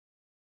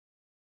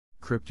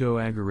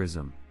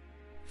Crypto-agorism.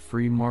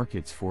 Free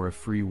markets for a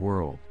free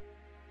world.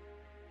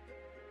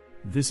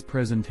 This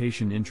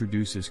presentation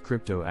introduces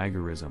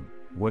crypto-agorism,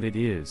 what it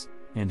is,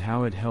 and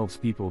how it helps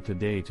people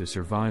today to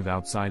survive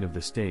outside of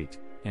the state,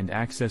 and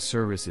access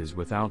services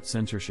without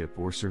censorship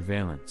or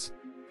surveillance.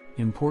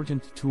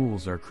 Important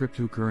tools are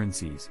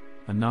cryptocurrencies,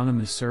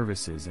 anonymous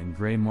services and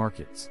gray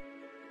markets.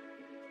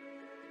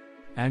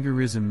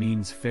 Agorism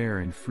means fair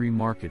and free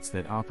markets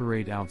that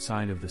operate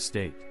outside of the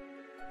state.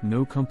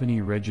 No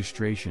company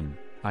registration,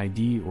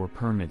 ID or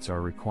permits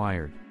are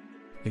required.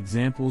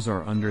 Examples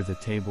are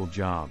under-the-table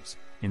jobs,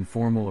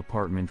 informal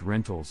apartment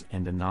rentals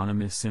and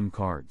anonymous SIM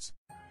cards.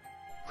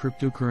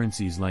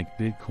 Cryptocurrencies like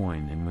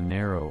Bitcoin and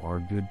Monero are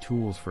good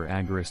tools for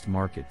agorist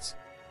markets.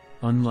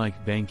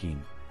 Unlike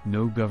banking,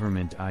 no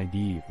government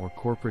ID or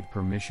corporate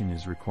permission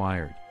is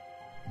required.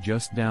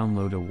 Just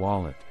download a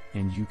wallet,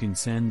 and you can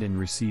send and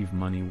receive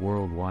money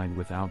worldwide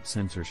without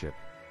censorship.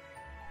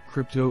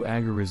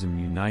 Crypto-agorism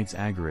unites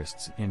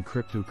agorists and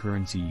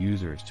cryptocurrency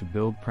users to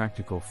build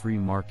practical free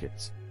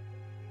markets.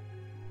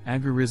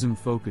 Agorism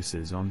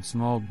focuses on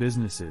small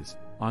businesses,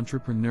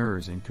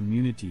 entrepreneurs and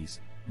communities,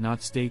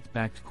 not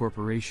state-backed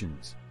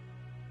corporations.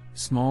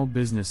 Small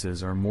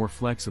businesses are more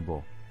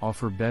flexible,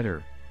 offer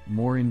better,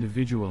 more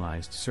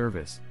individualized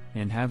service,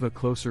 and have a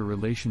closer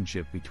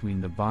relationship between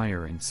the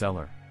buyer and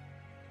seller.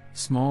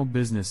 Small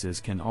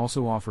businesses can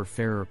also offer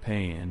fairer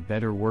pay and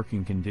better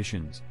working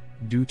conditions,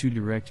 due to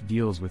direct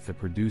deals with the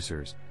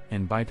producers,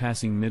 and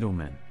bypassing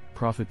middlemen,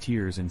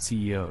 profiteers and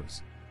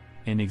CEOs.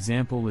 An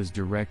example is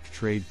direct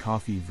trade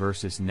coffee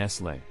versus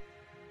Nestlé.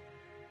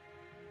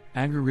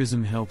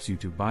 Agorism helps you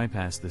to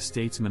bypass the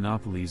state's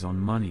monopolies on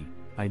money,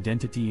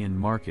 identity and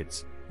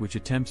markets, which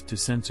attempt to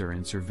censor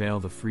and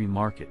surveil the free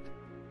market.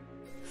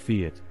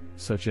 Fiat,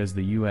 such as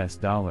the US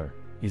dollar,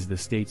 is the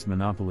state's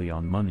monopoly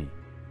on money.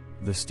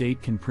 The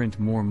state can print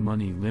more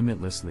money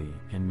limitlessly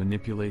and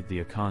manipulate the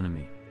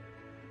economy.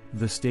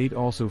 The state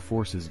also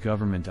forces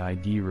government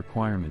ID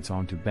requirements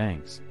onto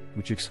banks,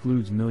 which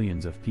excludes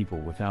millions of people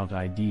without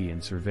ID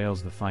and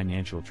surveils the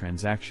financial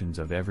transactions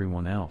of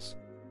everyone else.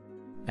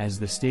 As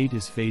the state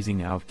is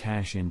phasing out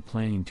cash and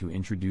planning to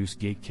introduce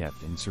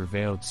gatekept and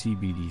surveilled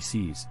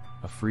CBDCs,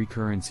 a free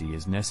currency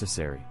is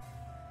necessary.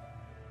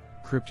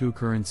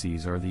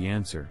 Cryptocurrencies are the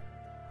answer.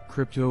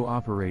 Crypto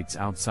operates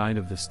outside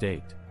of the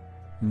state.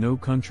 No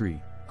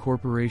country,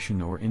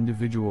 corporation or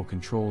individual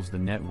controls the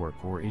network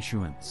or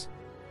issuance.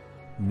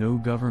 No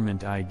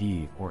government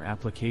ID or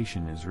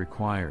application is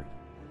required.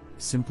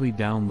 Simply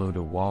download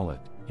a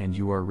wallet, and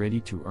you are ready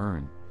to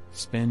earn,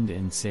 spend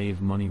and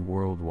save money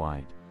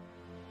worldwide.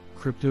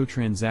 Crypto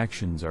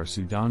transactions are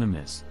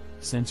pseudonymous,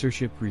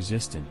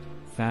 censorship-resistant,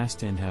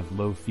 fast and have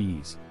low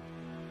fees.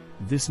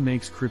 This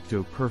makes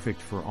crypto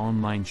perfect for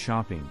online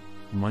shopping,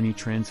 money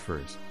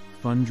transfers,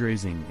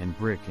 fundraising and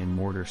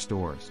brick-and-mortar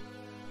stores.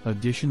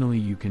 Additionally,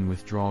 you can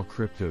withdraw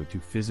crypto to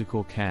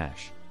physical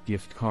cash,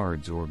 gift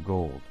cards or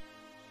gold.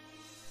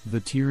 The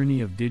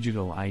tyranny of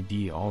digital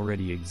ID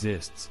already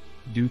exists,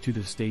 due to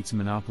the state's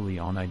monopoly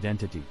on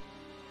identity.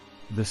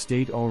 The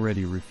state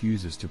already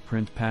refuses to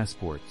print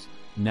passports,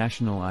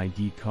 national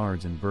ID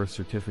cards and birth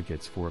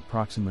certificates for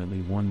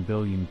approximately 1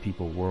 billion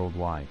people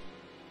worldwide.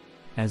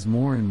 As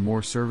more and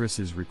more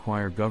services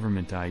require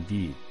government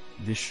ID,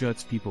 this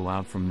shuts people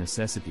out from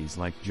necessities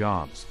like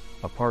jobs,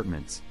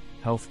 apartments,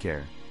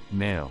 healthcare,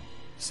 mail,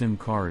 SIM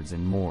cards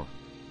and more.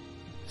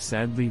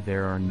 Sadly,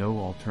 there are no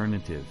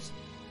alternatives.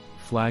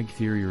 Flag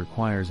theory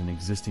requires an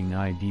existing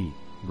ID,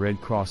 Red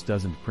Cross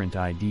doesn't print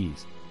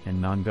IDs,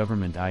 and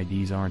non-government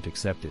IDs aren't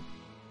accepted.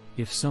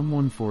 If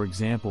someone, for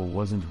example,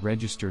 wasn't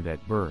registered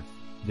at birth,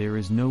 there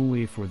is no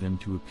way for them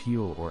to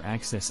appeal or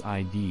access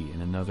ID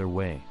in another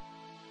way.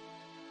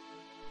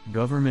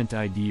 Government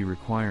ID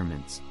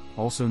requirements,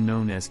 also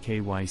known as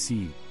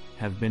KYC,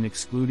 have been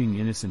excluding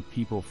innocent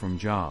people from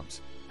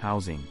jobs,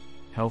 housing,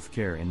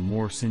 healthcare and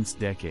more since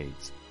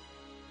decades.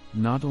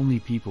 Not only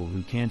people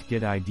who can't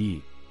get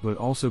ID, but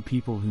also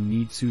people who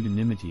need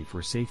pseudonymity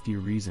for safety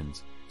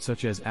reasons,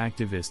 such as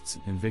activists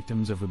and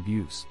victims of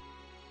abuse.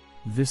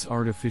 This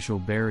artificial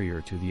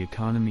barrier to the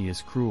economy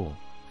is cruel,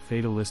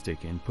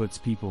 fatalistic and puts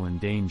people in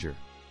danger.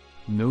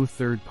 No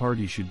third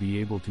party should be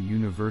able to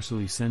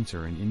universally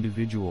censor an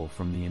individual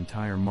from the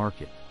entire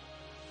market.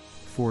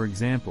 For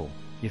example,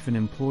 if an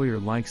employer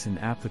likes an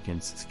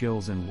applicant's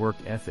skills and work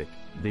ethic,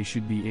 they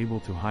should be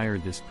able to hire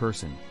this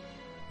person.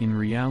 In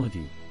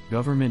reality,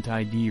 government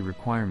ID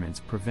requirements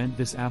prevent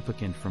this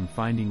applicant from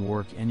finding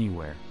work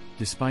anywhere,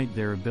 despite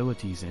their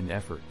abilities and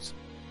efforts.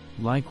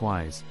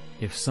 Likewise,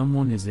 if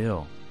someone is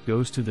ill,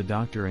 goes to the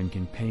doctor and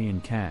can pay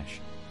in cash,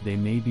 they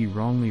may be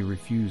wrongly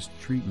refused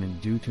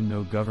treatment due to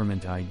no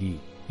government ID.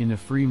 In a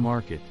free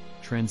market,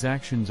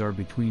 transactions are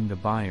between the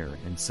buyer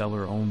and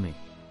seller only.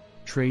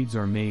 Trades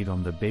are made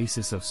on the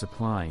basis of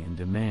supply and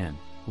demand,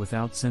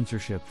 without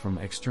censorship from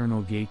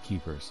external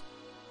gatekeepers.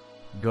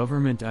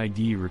 Government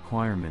ID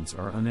requirements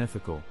are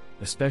unethical,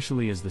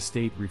 especially as the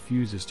state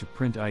refuses to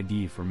print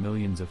ID for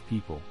millions of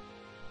people.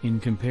 In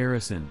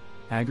comparison,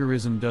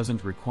 Agorism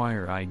doesn't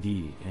require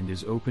ID and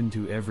is open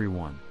to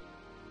everyone.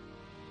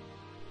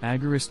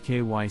 Agorist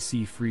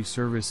KYC-free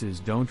services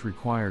don't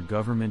require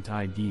government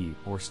ID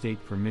or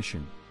state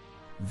permission.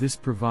 This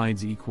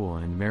provides equal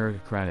and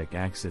meritocratic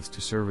access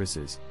to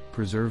services,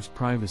 preserves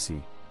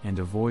privacy, and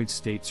avoids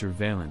state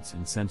surveillance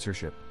and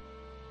censorship.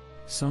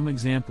 Some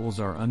examples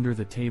are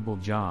under-the-table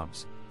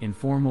jobs,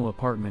 informal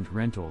apartment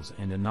rentals,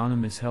 and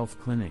anonymous health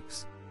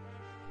clinics.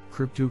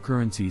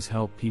 Cryptocurrencies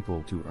help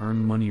people to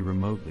earn money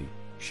remotely,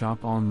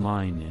 shop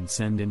online, and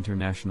send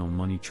international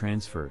money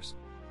transfers.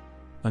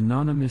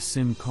 Anonymous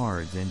SIM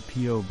cards and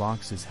PO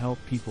boxes help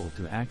people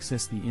to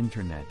access the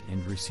internet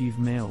and receive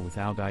mail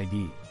without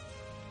ID.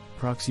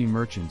 Proxy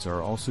merchants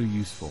are also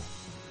useful.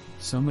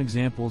 Some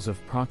examples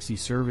of proxy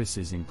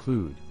services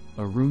include: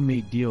 a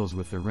roommate deals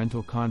with a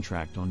rental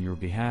contract on your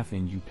behalf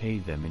and you pay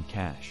them in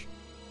cash.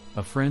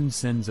 A friend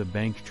sends a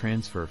bank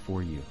transfer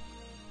for you.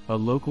 A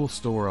local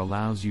store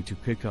allows you to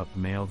pick up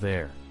mail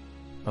there.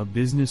 A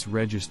business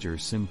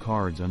registers SIM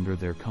cards under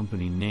their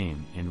company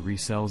name and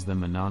resells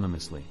them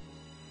anonymously.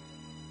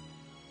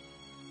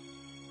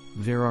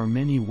 There are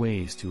many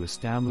ways to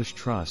establish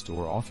trust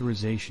or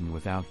authorization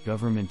without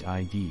government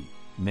ID,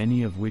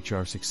 many of which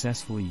are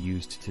successfully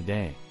used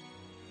today.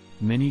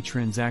 Many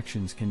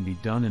transactions can be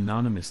done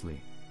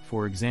anonymously,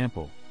 for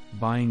example,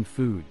 buying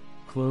food,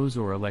 clothes,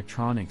 or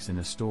electronics in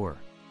a store.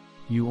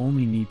 You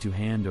only need to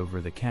hand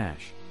over the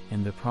cash,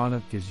 and the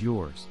product is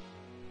yours.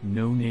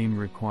 No name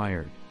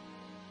required.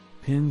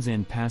 PINs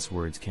and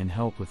passwords can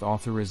help with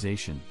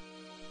authorization.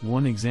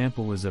 One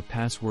example is a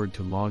password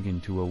to log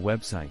into a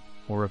website,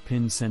 or a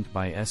PIN sent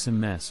by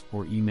SMS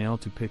or email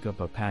to pick up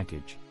a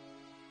package.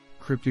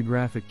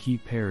 Cryptographic key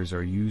pairs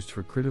are used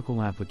for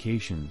critical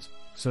applications,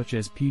 such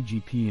as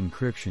PGP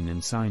encryption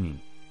and signing,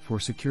 for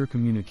secure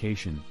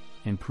communication,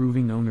 and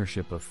proving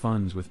ownership of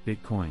funds with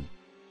Bitcoin.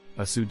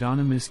 A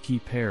pseudonymous key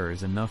pair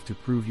is enough to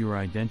prove your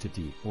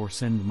identity or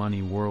send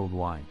money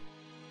worldwide.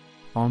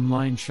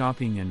 Online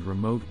shopping and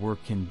remote work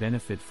can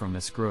benefit from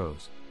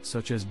escrows,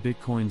 such as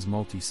Bitcoin's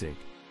multisig.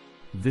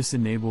 This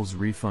enables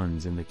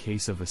refunds in the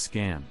case of a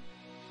scam.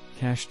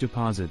 Cash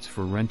deposits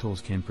for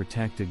rentals can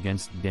protect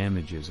against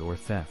damages or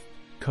theft.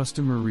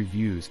 Customer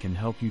reviews can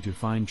help you to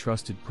find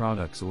trusted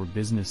products or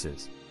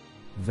businesses.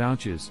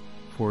 Vouchers,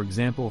 for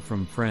example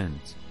from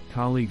friends,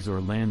 colleagues,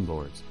 or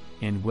landlords,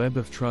 and web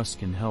of trust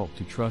can help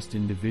to trust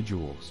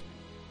individuals.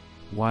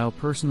 While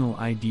personal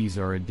IDs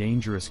are a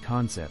dangerous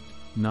concept,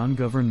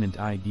 non-government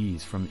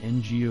IDs from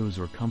NGOs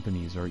or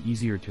companies are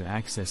easier to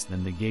access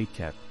than the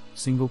gatekept,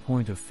 single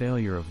point of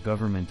failure of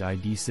government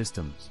ID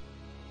systems.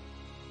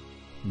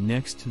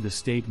 Next to the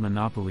state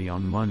monopoly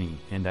on money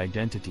and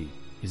identity,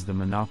 is the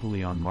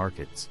monopoly on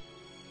markets.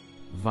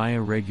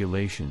 Via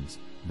regulations,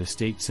 the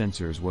state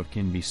censors what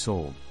can be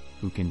sold,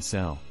 who can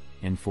sell,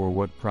 and for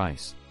what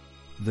price.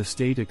 The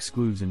state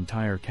excludes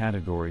entire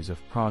categories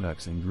of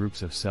products and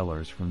groups of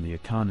sellers from the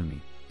economy,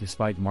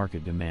 despite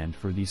market demand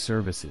for these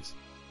services.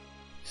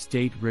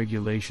 State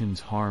regulations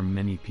harm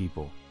many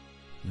people.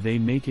 They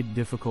make it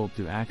difficult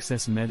to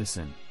access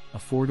medicine,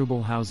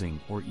 affordable housing,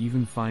 or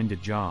even find a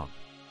job.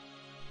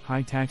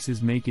 High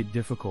taxes make it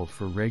difficult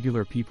for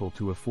regular people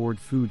to afford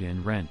food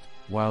and rent,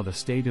 while the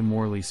state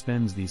immorally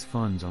spends these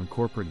funds on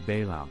corporate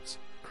bailouts,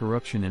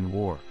 corruption, and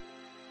war.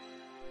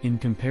 In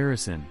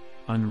comparison,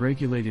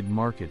 unregulated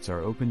markets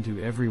are open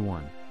to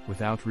everyone,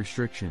 without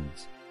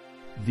restrictions.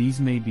 These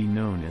may be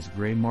known as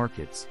gray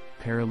markets,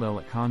 parallel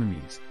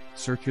economies,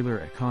 circular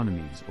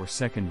economies, or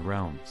second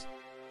realms.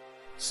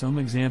 Some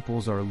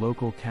examples are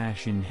local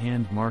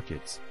cash-in-hand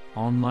markets,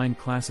 online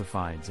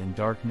classifieds, and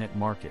darknet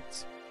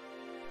markets.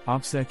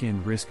 OPSEC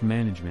and risk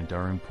management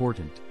are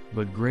important,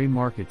 but gray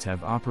markets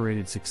have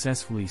operated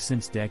successfully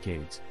since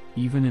decades,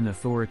 even in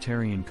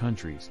authoritarian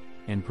countries,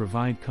 and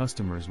provide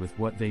customers with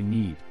what they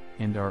need,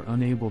 and are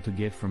unable to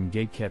get from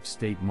gatekept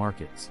state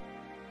markets.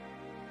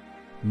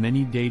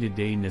 Many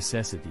day-to-day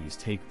necessities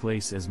take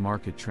place as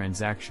market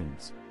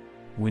transactions.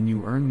 When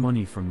you earn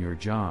money from your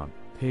job,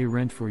 pay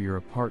rent for your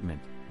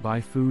apartment,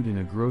 buy food in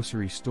a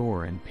grocery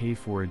store, and pay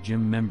for a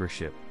gym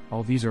membership,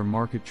 all these are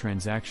market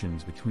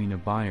transactions between a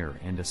buyer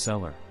and a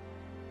seller.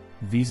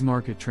 These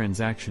market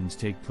transactions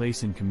take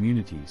place in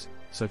communities,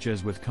 such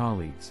as with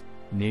colleagues,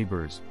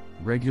 neighbors,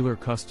 regular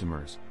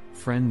customers,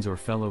 friends, or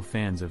fellow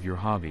fans of your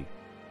hobby.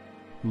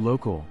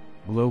 Local,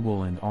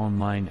 global, and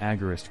online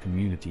agorist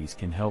communities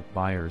can help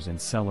buyers and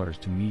sellers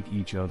to meet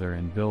each other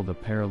and build a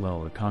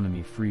parallel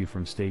economy free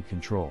from state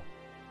control.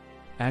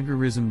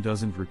 Agorism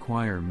doesn't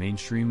require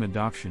mainstream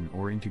adoption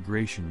or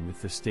integration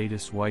with the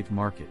status white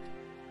market.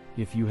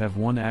 If you have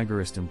one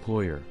agorist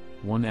employer,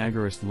 one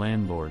agorist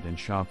landlord, and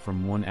shop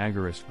from one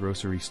agorist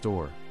grocery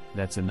store,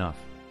 that's enough.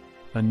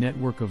 A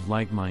network of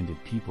like-minded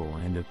people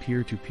and a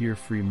peer-to-peer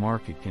free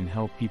market can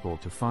help people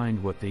to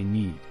find what they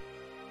need.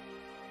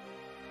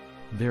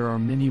 There are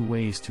many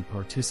ways to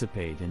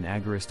participate in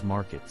agorist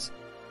markets.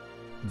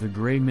 The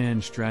gray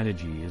man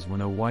strategy is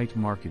when a white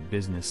market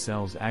business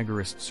sells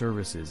agorist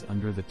services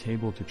under the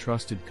table to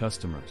trusted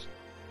customers.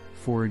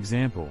 For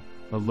example,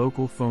 a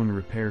local phone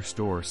repair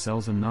store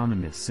sells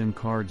anonymous SIM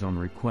cards on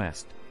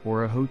request,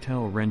 or a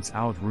hotel rents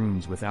out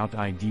rooms without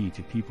ID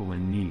to people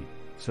in need,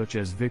 such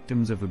as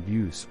victims of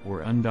abuse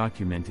or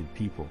undocumented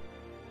people.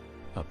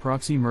 A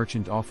proxy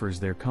merchant offers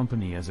their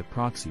company as a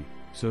proxy,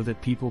 so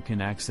that people can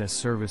access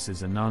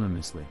services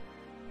anonymously.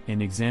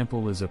 An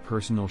example is a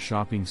personal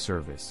shopping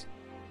service.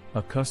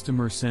 A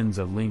customer sends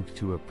a link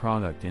to a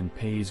product and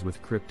pays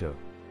with crypto.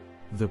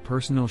 The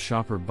personal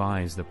shopper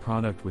buys the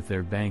product with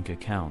their bank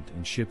account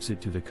and ships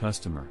it to the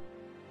customer.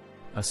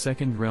 A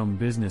second realm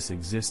business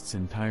exists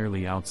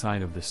entirely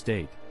outside of the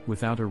state,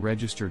 without a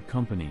registered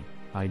company,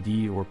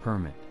 ID or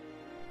permit.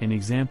 An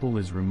example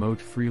is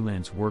remote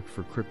freelance work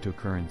for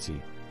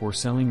cryptocurrency, or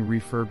selling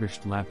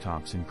refurbished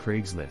laptops in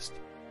Craigslist.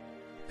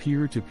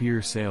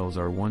 Peer-to-peer sales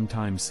are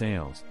one-time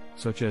sales,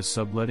 such as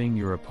subletting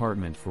your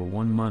apartment for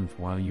 1 month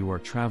while you are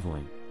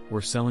traveling,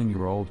 or selling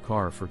your old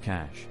car for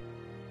cash.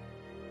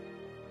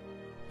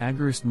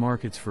 Agorist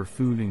markets for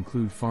food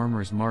include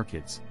farmers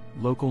markets,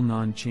 local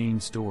non-chain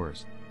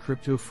stores,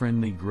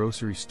 crypto-friendly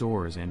grocery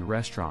stores and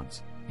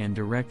restaurants, and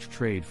direct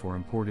trade for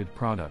imported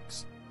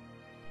products.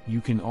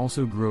 You can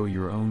also grow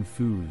your own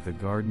food, the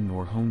garden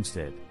or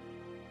homestead.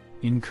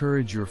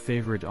 Encourage your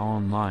favorite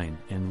online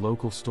and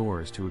local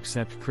stores to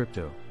accept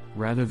crypto,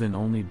 rather than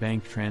only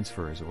bank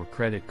transfers or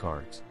credit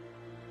cards.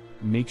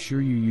 Make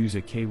sure you use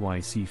a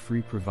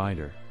KYC-free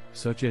provider,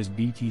 such as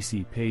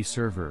BTC Pay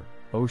Server,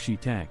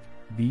 Oshitech,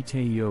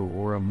 Biteo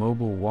or a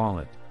mobile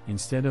wallet,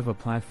 instead of a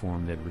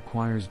platform that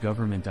requires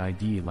government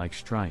ID like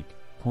Strike,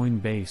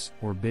 Coinbase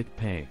or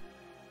BitPay.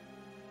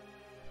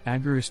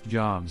 Agorist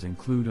jobs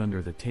include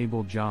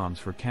under-the-table jobs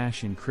for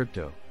cash in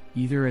crypto,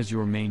 either as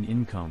your main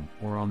income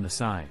or on the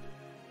side.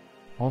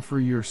 Offer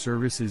your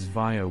services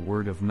via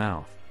word of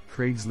mouth,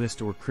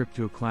 Craigslist or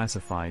crypto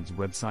classifieds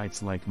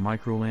websites like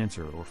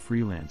Microlancer or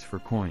Freelance for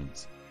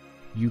Coins.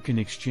 You can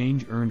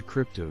exchange earned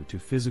crypto to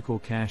physical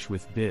cash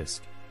with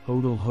BISC,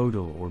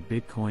 HODL or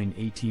Bitcoin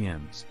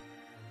ATMs.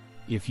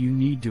 If you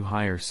need to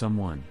hire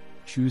someone,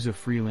 choose a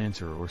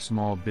freelancer or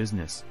small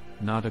business,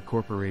 not a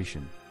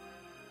corporation.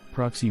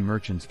 Proxy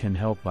merchants can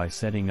help by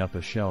setting up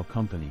a shell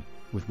company,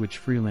 with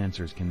which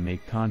freelancers can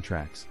make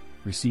contracts,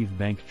 receive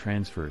bank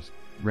transfers,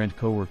 rent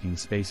co-working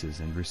spaces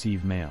and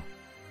receive mail.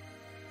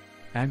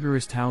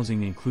 Agorist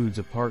housing includes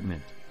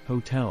apartment,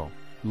 hotel,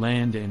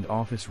 land and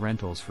office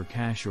rentals for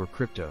cash or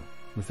crypto,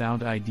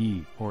 without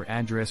ID or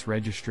address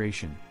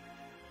registration.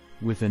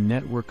 With a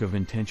network of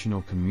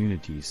intentional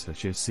communities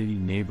such as city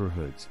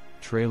neighborhoods,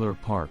 trailer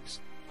parks,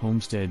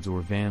 homesteads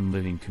or van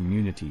living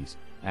communities,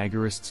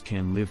 agorists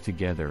can live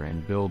together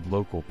and build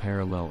local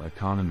parallel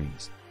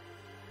economies.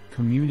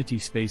 Community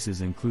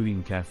spaces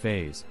including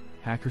cafes,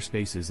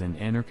 hackerspaces and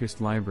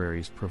anarchist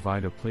libraries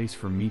provide a place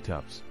for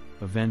meetups,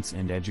 events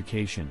and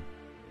education.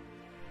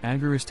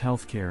 Agorist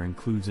healthcare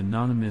includes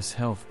anonymous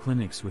health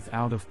clinics with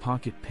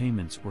out-of-pocket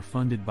payments or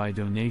funded by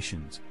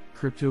donations,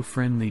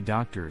 crypto-friendly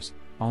doctors,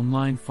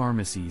 online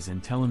pharmacies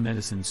and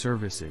telemedicine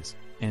services,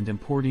 and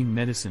importing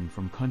medicine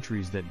from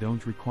countries that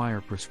don't require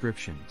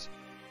prescriptions.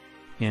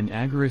 An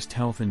agorist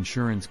health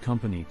insurance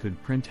company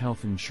could print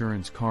health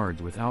insurance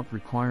cards without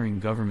requiring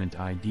government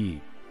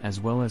ID, as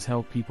well as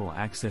help people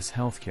access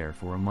healthcare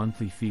for a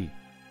monthly fee.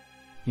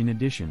 In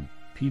addition,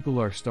 people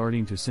are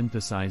starting to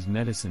synthesize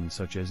medicines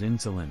such as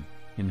insulin,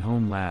 in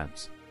home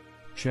labs.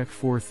 Check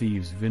For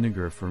Thieves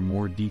Vinegar for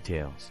more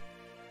details.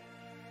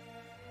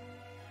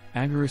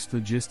 Agorist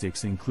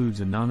logistics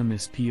includes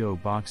anonymous PO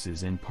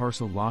boxes and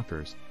parcel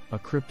lockers, a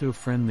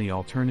crypto-friendly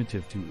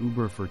alternative to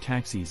Uber for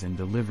taxis and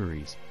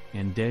deliveries,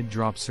 and dead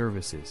drop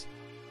services.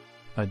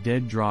 A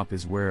dead drop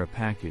is where a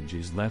package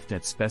is left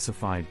at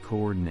specified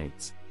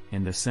coordinates,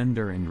 and the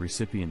sender and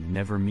recipient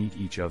never meet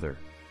each other.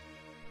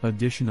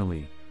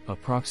 Additionally, a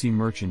proxy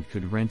merchant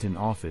could rent an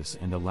office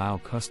and allow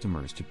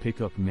customers to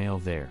pick up mail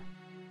there.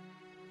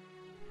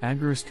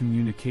 Agorist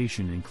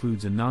communication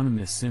includes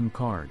anonymous SIM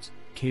cards,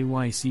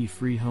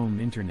 KYC-free home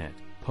internet,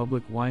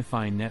 public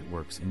Wi-Fi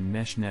networks and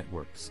mesh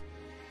networks.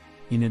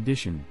 In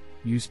addition,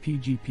 use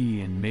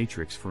PGP and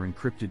Matrix for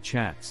encrypted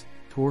chats,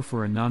 Tor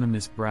for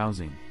anonymous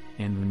browsing,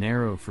 and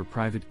Monero for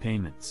private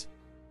payments.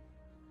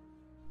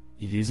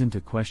 It isn't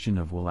a question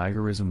of will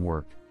agorism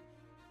work.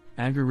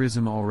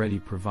 Agorism already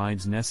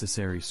provides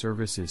necessary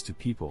services to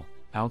people,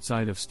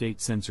 outside of state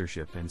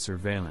censorship and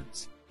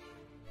surveillance.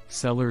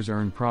 Sellers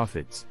earn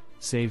profits,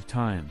 save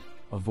time,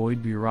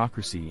 avoid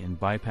bureaucracy and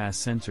bypass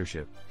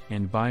censorship,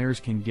 and buyers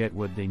can get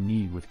what they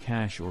need with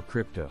cash or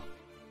crypto.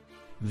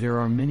 There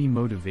are many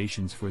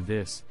motivations for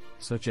this,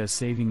 such as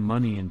saving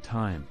money and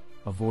time,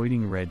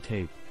 avoiding red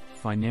tape,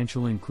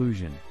 financial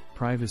inclusion,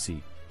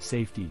 privacy,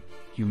 safety,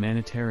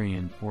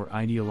 humanitarian or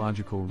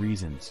ideological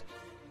reasons.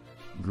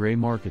 Gray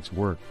markets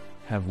work,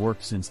 have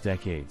worked since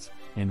decades,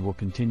 and will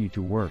continue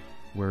to work,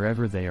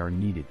 wherever they are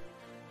needed.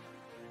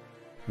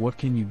 What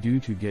can you do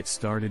to get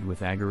started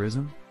with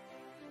agorism?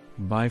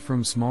 Buy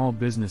from small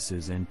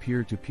businesses and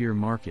peer-to-peer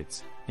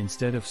markets,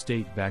 instead of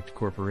state-backed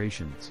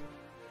corporations.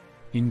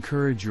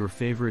 Encourage your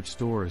favorite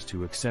stores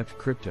to accept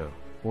crypto,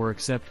 or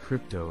accept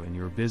crypto in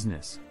your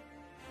business.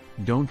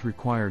 Don't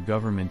require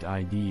government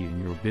ID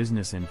in your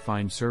business and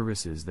find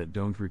services that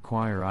don't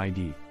require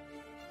ID.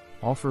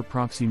 Offer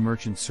proxy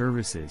merchant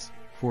services,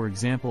 for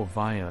example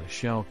via a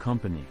shell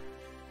company.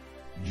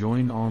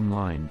 Join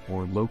online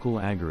or local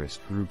agorist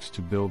groups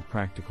to build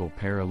practical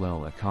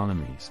parallel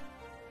economies.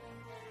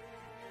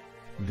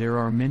 There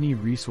are many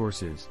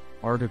resources,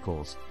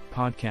 articles,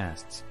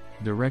 podcasts,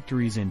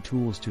 directories and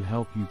tools to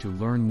help you to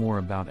learn more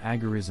about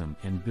agorism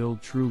and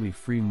build truly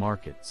free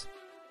markets.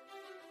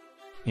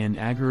 An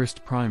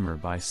Agorist Primer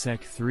by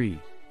Sec3,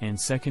 and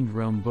Second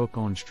Realm Book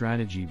on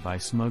Strategy by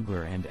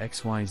Smuggler and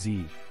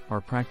XYZ, are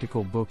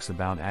practical books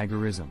about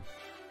agorism.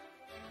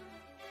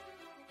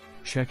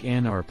 Check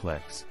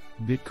Anarplex,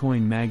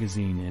 Bitcoin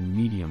Magazine and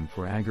Medium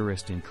for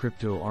agorist and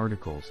crypto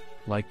articles,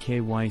 like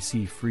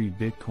KYC-free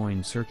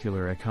Bitcoin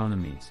circular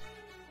economies.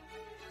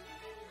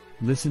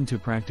 Listen to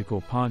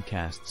practical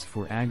podcasts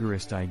for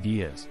agorist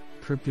ideas,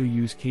 crypto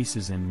use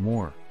cases and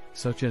more,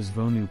 such as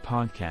Vonu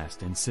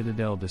Podcast and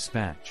Citadel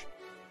Dispatch.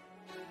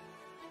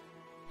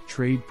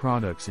 Trade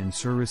products and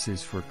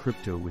services for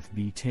crypto with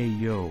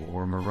BTO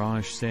or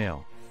Mirage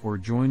Sale, or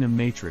join a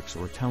Matrix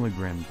or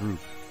Telegram group,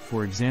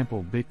 for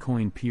example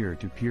Bitcoin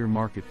peer-to-peer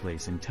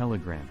marketplace in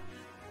Telegram.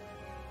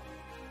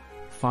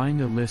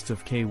 Find a list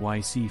of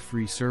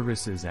KYC-free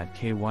services at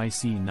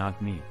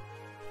KYC.me.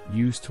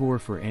 Use Tor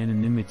for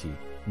anonymity,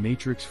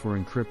 Matrix for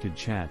encrypted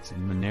chats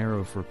and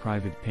Monero for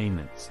private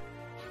payments.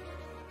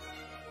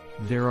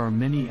 There are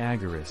many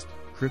agorist,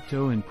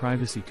 crypto and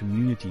privacy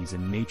communities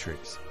in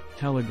Matrix,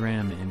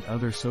 Telegram and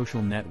other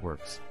social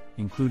networks,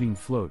 including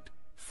Float,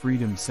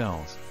 Freedom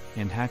Cells,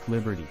 and Hack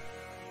Liberty.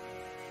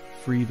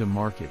 Free the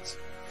markets,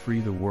 free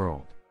the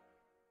world.